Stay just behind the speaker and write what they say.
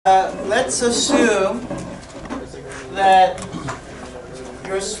Let's assume that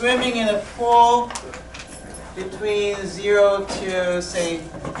you're swimming in a pool between 0 to, say,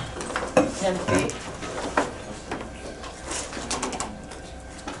 10 feet.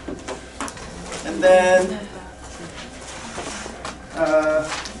 And then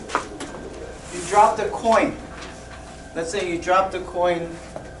you dropped a coin. Let's say you dropped a coin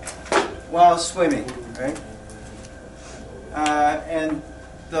while swimming, right? And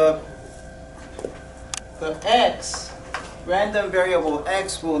the x, random variable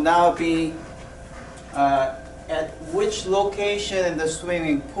x, will now be at which location in the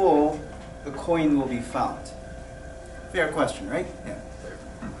swimming pool the coin will be found. Fair question, right? Yeah.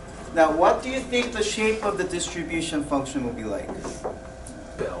 Now, what do you think the shape of the distribution function will be like?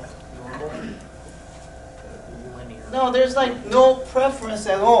 Bell. Normal. Linear. No, there's like no preference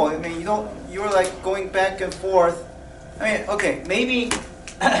at all. I mean, you're like going back and forth. I mean, okay, maybe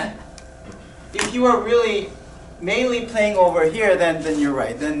if you are really mainly playing over here, then you're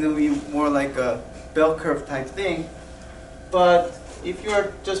right. Then it'll be more like a bell curve type thing. But if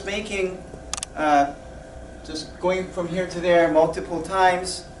you're just making, just going from here to there multiple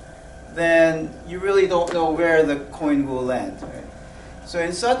times, then you really don't know where the coin will land. Right? So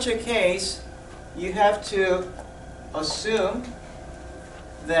in such a case, you have to assume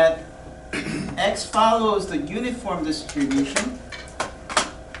that x follows the uniform distribution.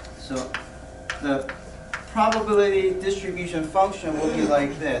 So the probability distribution function will be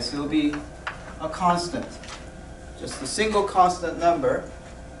like this. It will be a constant, just a single constant number,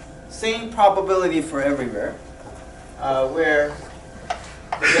 same probability for everywhere, where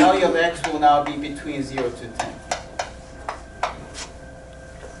the value of x will now be between 0 to 10.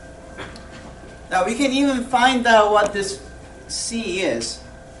 Now we can even find out what this c is,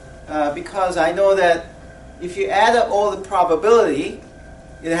 because I know that if you add up all the probability,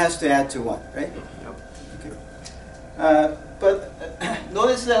 it has to add to 1, right? Yep. Okay. But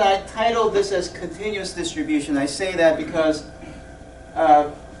notice that I titled this as continuous distribution. I say that because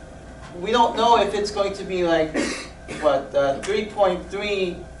we don't know if it's going to be like, what,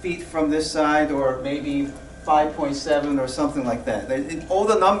 3.3 feet from this side, or maybe 5.7 or something like that. All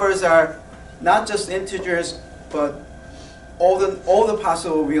the numbers are not just integers, but all the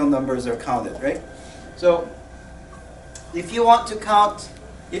possible real numbers are counted, right? So if you want to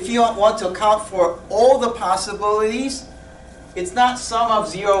account for all the possibilities, it's not sum of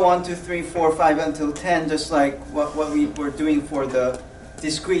 0, 1, 2, 3, 4, 5 until 10, just like what we were doing for the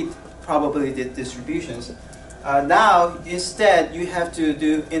discrete probability distributions. Now, instead, you have to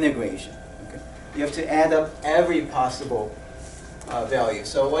do integration. Okay? You have to add up every possible value.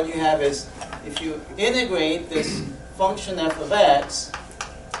 So what you have is, if you integrate this function f of x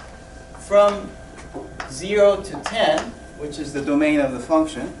from 0 to 10, which is the domain of the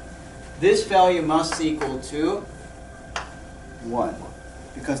function, this value must equal to 1,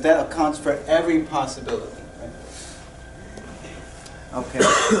 because that accounts for every possibility. Right? Okay.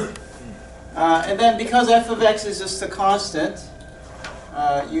 And then because f of x is just a constant,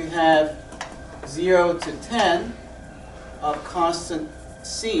 you have 0 to 10 of constant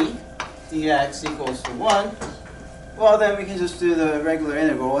c dx equals to 1. Well, then we can just do the regular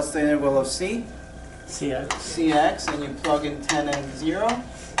integral. What's the integral of c? CX. Cx, and you plug in 10 and 0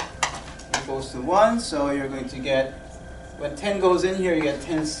 equals to 1. So you're going to get, when 10 goes in here, you get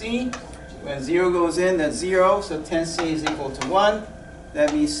 10c. When 0 goes in, that's 0. So 10c is equal to 1.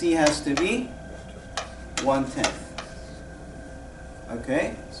 That means c has to be 1/10.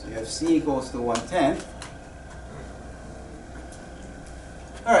 Okay, so you have c equals to 1/10.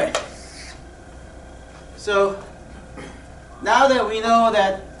 All right. So now that we know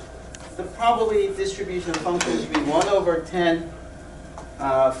that the probability distribution function is be 1 over 10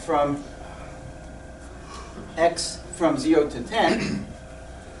 from x from 0 to 10,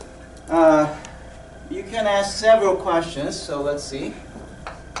 you can ask several questions. So let's see.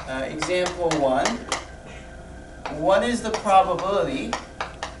 Example 1. What is the probability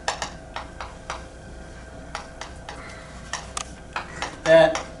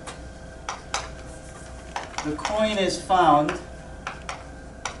that the coin is found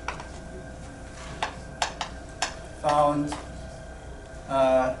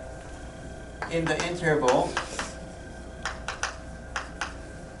in the interval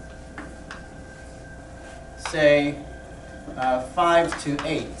say 5 to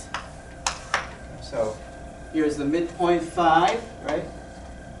 8. So here's the midpoint 5, right?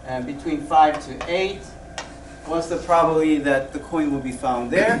 And between 5 to 8, what's the probability that the coin will be found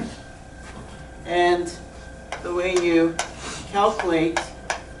there? And the way you calculate,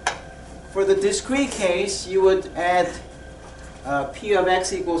 for the discrete case, you would add p of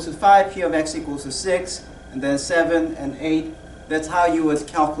x equals to 5, p of x equals to 6, and then 7 and 8. That's how you would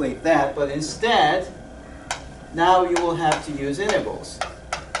calculate that. But instead, now you will have to use integrals.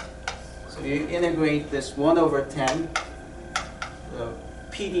 So you integrate this 1 over 10. The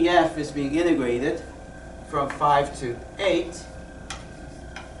PDF is being integrated from 5 to 8.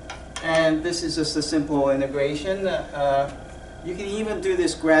 And this is just a simple integration. You can even do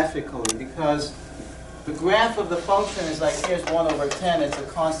this graphically because the graph of the function is like, here's 1 over 10. It's a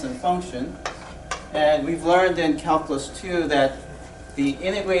constant function. And we've learned in Calculus 2 that the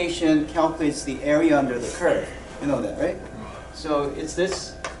integration calculates the area under the curve. You know that, right? So it's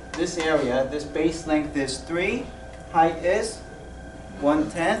this area. This base length is 3. Height is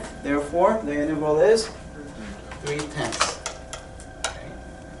 1/10. Therefore, the integral is 3/10.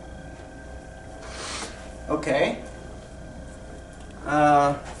 Okay.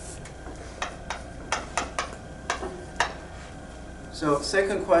 So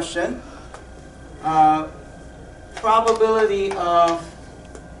second question. Probability of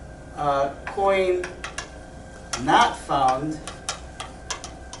coin not found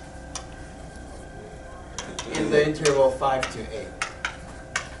in the interval 5 to 8.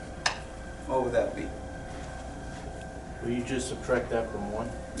 What would that be? Will you just subtract that from 1?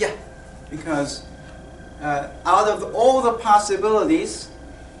 Yeah, because out of all the possibilities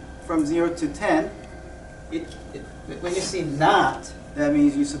from 0 to 10, when you see not, that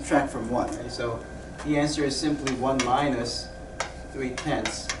means you subtract from 1. Right? So the answer is simply 1 minus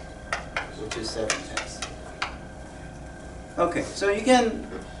 3/10, which is 7/10. Okay, so you can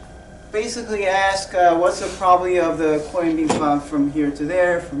basically ask what's the probability of the coin being found from here to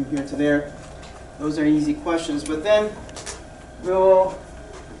there, from here to there. Those are easy questions, but then we'll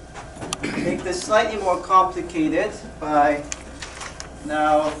make this slightly more complicated by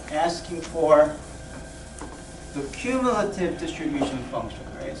now asking for the cumulative distribution function,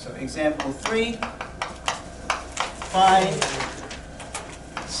 right? So example 3, find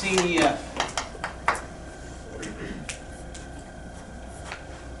CDF.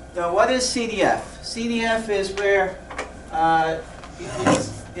 Now what is CDF? CDF is where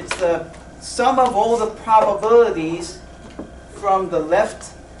it's the sum of all the probabilities from the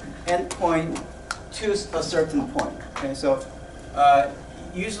left endpoint to a certain point. Okay, so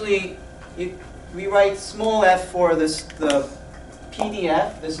usually we write small f for the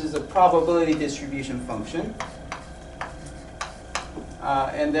PDF. This is a probability distribution function.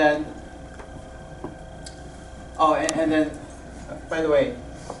 And then, by the way,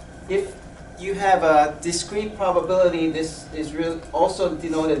 if you have a discrete probability, this is also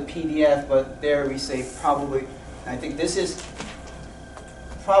denoted PDF, but there we say probably. I think this is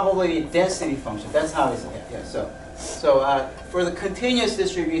probability density function. That's how it's yeah. So for the continuous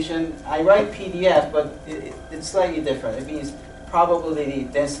distribution, I write PDF, but it's slightly different. It means probability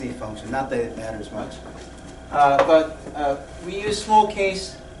density function. Not that it matters much. But we use small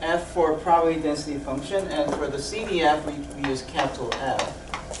case f for probability density function, and for the CDF, we use capital F.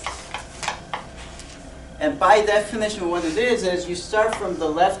 And by definition, what it is you start from the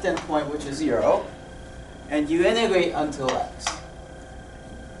left endpoint, which is 0, and you integrate until x.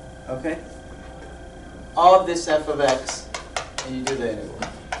 Okay? Of this f of x, and you do the integral.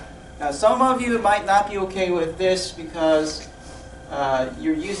 Now, some of you might not be okay with this because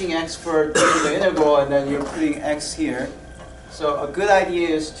you're using x for doing the integral, and then you're putting x here. So a good idea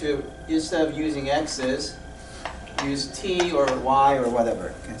is to, instead of using x's, use t or y or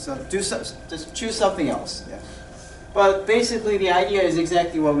whatever. Okay, so just choose something else. Yeah. But basically, the idea is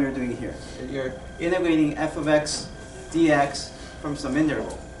exactly what we are doing here. You're integrating f of x dx from some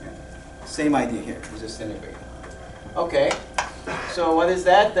interval. Yeah. Same idea here. You just integrate. Okay. So what is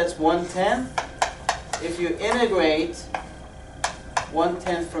that? That's 1/10. If you integrate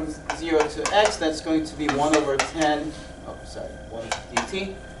 1/10 from 0 to x, that's going to be 1 over 10. Oh, sorry, 1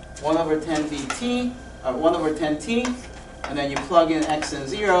 dt. 1 over 10 dt. 1 over 10t, and then you plug in x and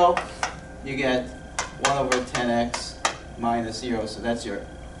 0, you get 1 over 10x minus 0, so that's your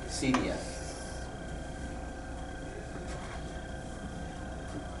CDF.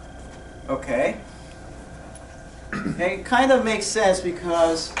 Okay. And it kind of makes sense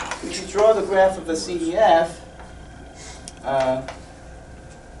because if you draw the graph of the CDF,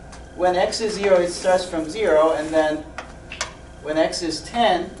 when x is 0, it starts from 0, and then when x is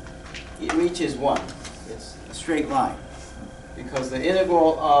 10, it reaches 1. It's a straight line because the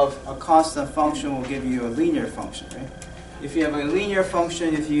integral of a constant function will give you a linear function, right? If you have a linear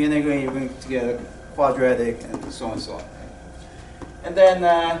function, if you integrate, you're going to get a quadratic and so on and so on. And then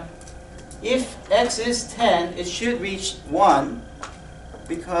if x is 10, it should reach 1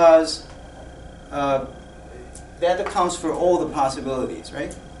 because that accounts for all the possibilities,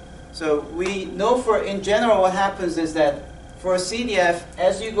 right? So we know in general what happens is that for a CDF,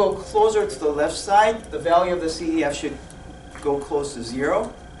 as you go closer to the left side, the value of the CDF should go close to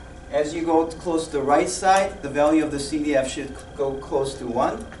 0. As you go close to the right side, the value of the CDF should go close to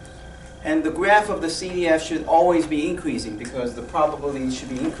 1. And the graph of the CDF should always be increasing because the probability should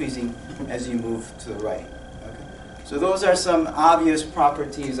be increasing as you move to the right. Okay? So those are some obvious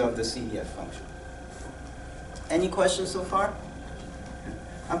properties of the CDF function. Any questions so far?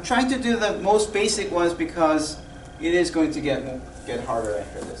 I'm trying to do the most basic ones because it is going to get harder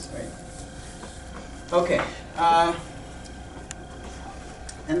after this, right? Okay.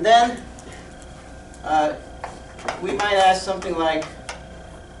 And then we might ask something like,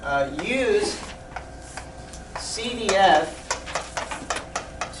 use CDF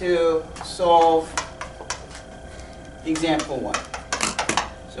to solve example 1.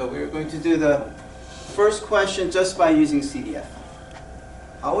 So we're going to do the first question just by using CDF.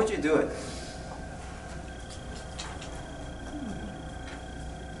 How would you do it?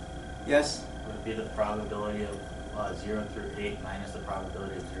 Yes? Would it be the probability of 0 through 8 minus the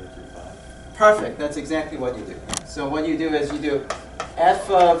probability of 0 through 5? Perfect. That's exactly what you do. So what you do is you do f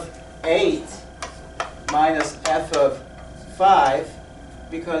of 8 minus f of 5,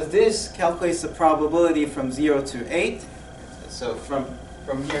 because this calculates the probability from 0 to 8. So from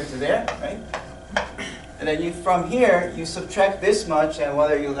here to there, right? And then from here, you subtract this much, and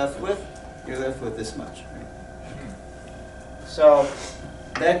what are you left with? You're left with this much. Right? So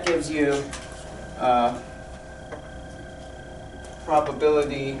that gives you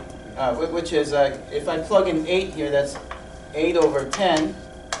probability, which is, if I plug in 8 here, that's 8 over 10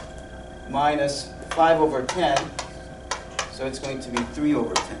 minus 5 over 10. So it's going to be 3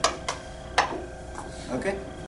 over 10. Okay?